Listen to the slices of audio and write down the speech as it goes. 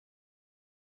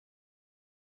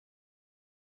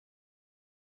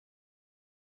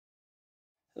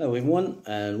Hello everyone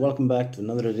and welcome back to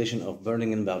another edition of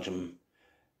Burning in Belgium.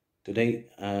 Today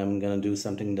I'm gonna do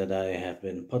something that I have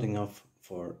been putting off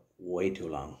for way too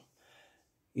long.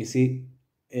 You see,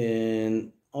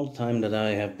 in all the time that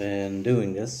I have been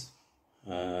doing this,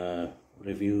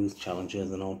 reviews,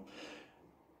 challenges and all,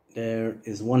 there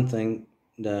is one thing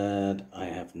that I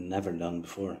have never done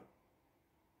before.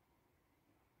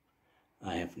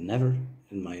 I have never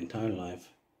in my entire life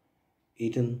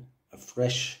eaten a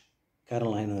fresh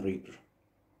Carolina Reaper.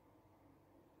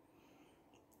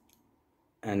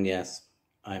 And yes,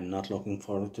 I'm not looking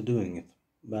forward to doing it,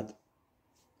 but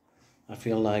I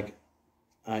feel like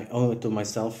I owe it to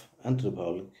myself and to the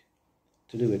public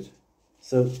to do it.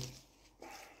 So,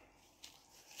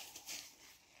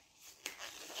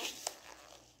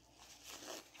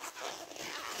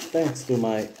 thanks to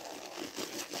my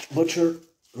butcher,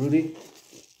 Rudy,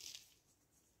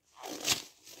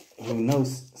 who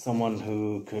knows someone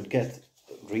who could get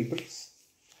reapers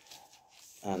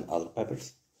and other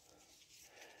peppers,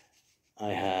 I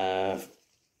have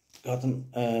gotten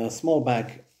a small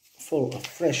bag full of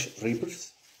fresh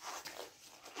reapers,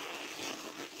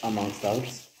 amongst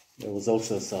others. There was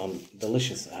also some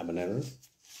delicious habaneros.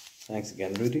 Thanks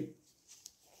again, Rudy.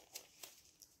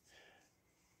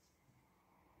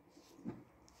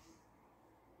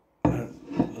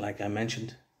 Like I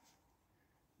mentioned,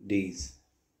 these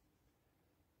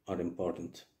are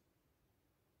important.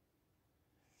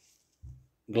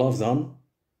 Gloves on,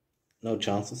 no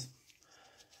chances.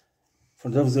 For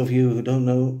those of you who don't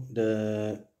know,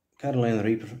 the Carolina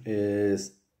Reaper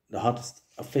is the hottest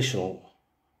officially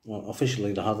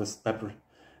the hottest pepper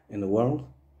in the world,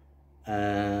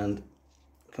 and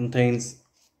contains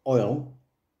oil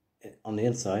on the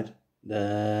inside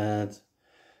that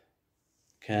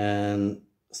can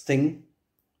sting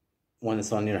when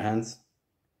it's on your hands,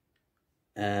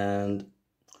 and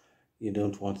you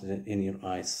don't want it in your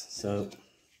eyes. So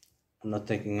I'm not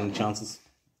taking any chances.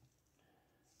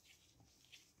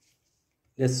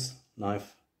 This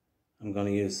knife I'm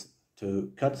gonna use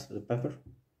to cut the pepper.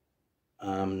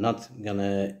 I'm not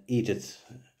gonna eat it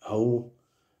whole,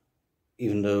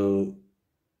 even though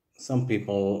some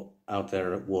people out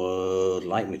there would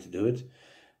like me to do it,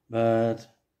 but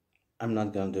I'm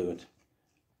not gonna do it.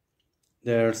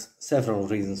 There's several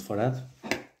reasons for that.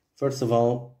 First of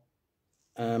all,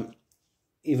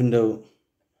 even though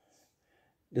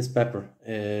this pepper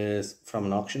is from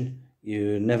an auction,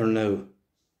 you never know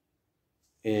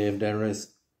if there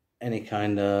is any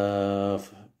kind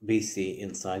of BC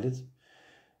inside it,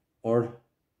 or,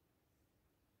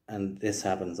 and this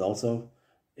happens also,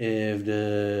 if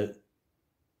there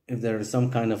is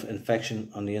some kind of infection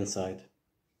on the inside.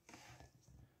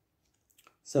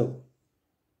 So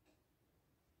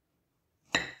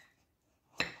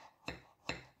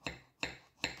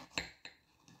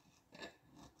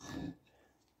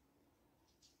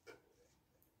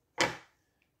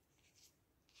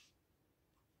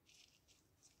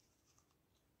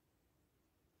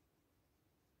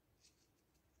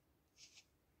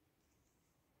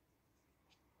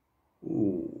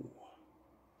ooh.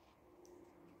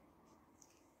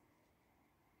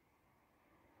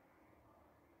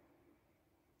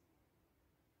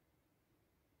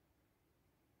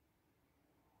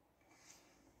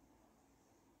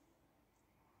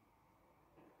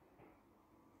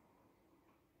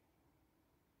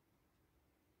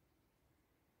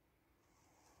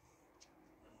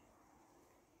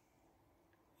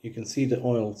 You can see the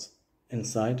oils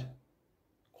inside,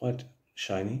 quite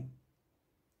shiny.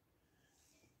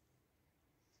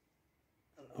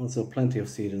 Also plenty of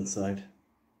seed inside.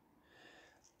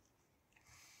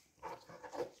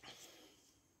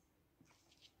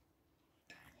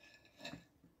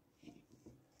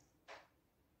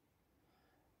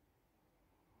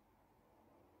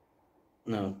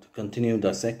 Now, to continue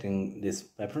dissecting this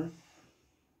pepper,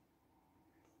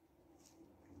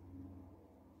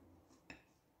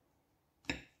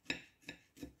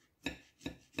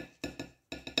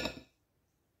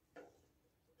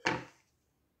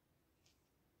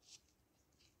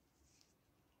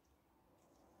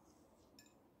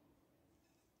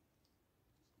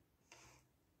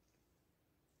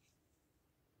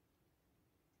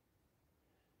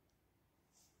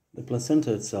 the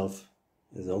placenta itself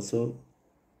is also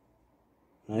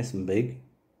nice and big.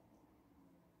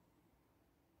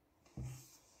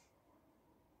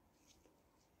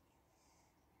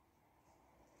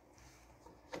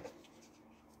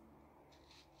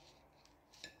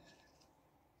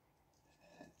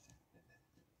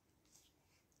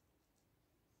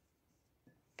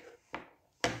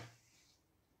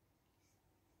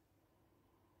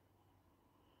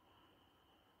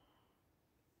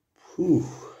 Whew.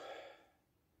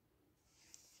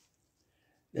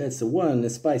 That's the one, the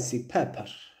spicy pepper.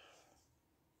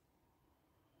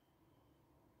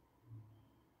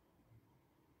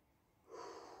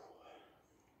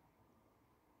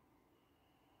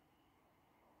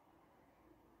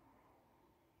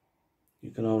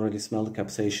 You can already smell the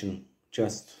capsaicin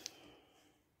just.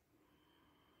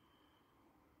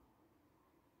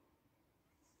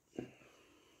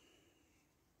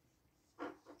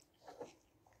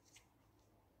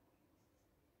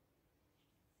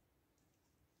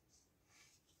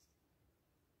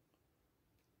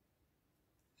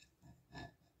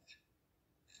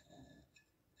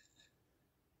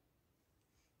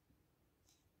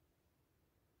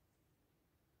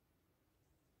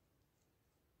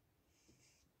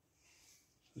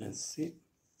 Let's see.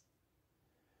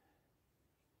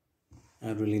 I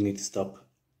really need to stop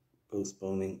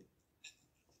postponing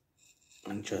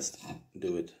and just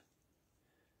do it.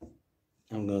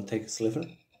 I'm gonna take a sliver.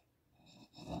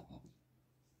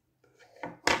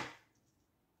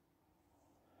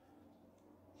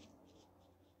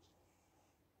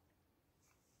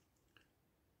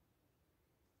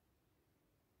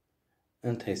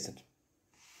 And taste it.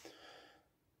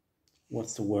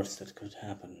 What's the worst that could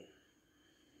happen?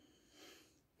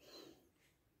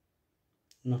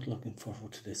 Not looking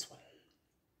forward to this one.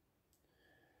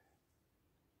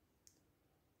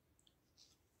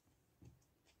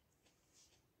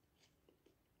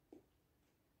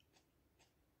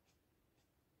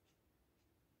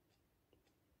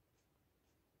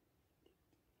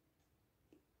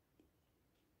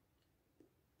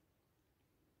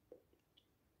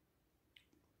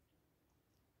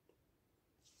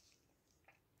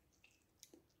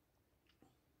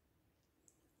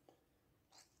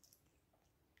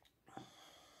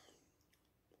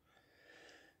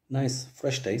 Nice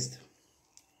fresh taste.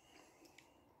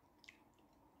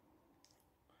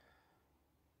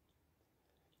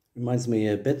 Reminds me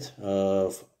a bit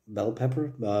of bell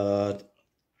pepper, but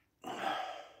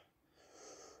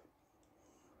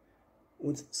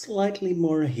with slightly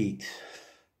more heat.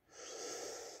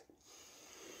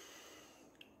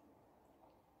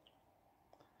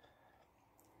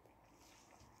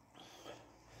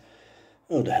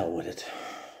 Oh, the hell with it.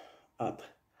 Up.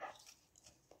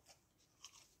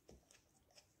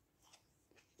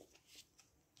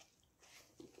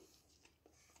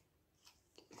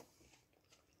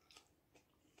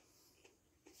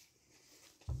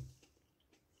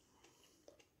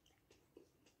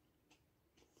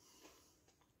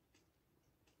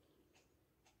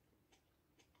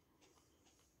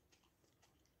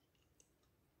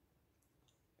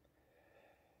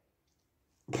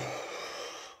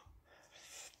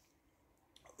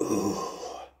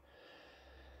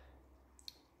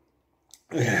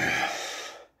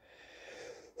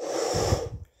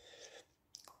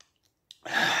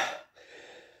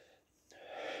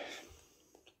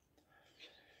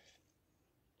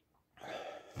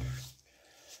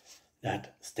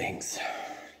 That stinks.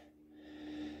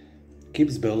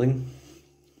 Keeps building.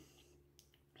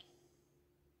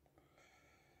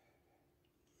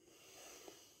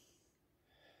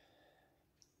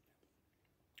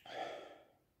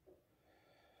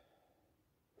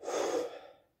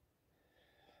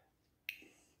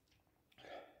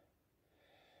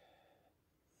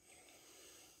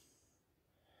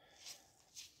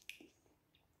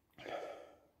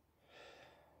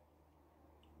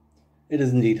 It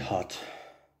is indeed hot.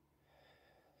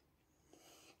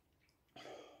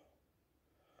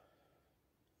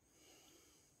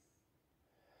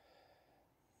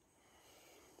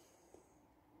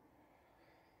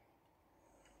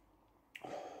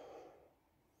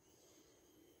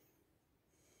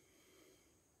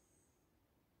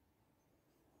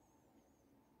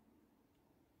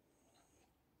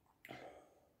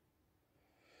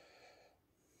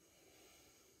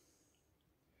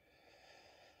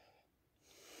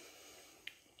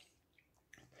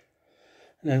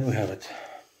 And then we have it.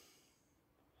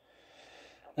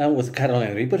 Now with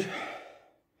Carolina Reaper,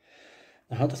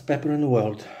 the hottest pepper in the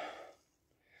world.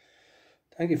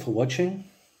 Thank you for watching.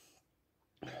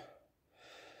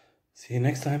 See you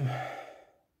next time.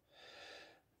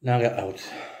 Naga out.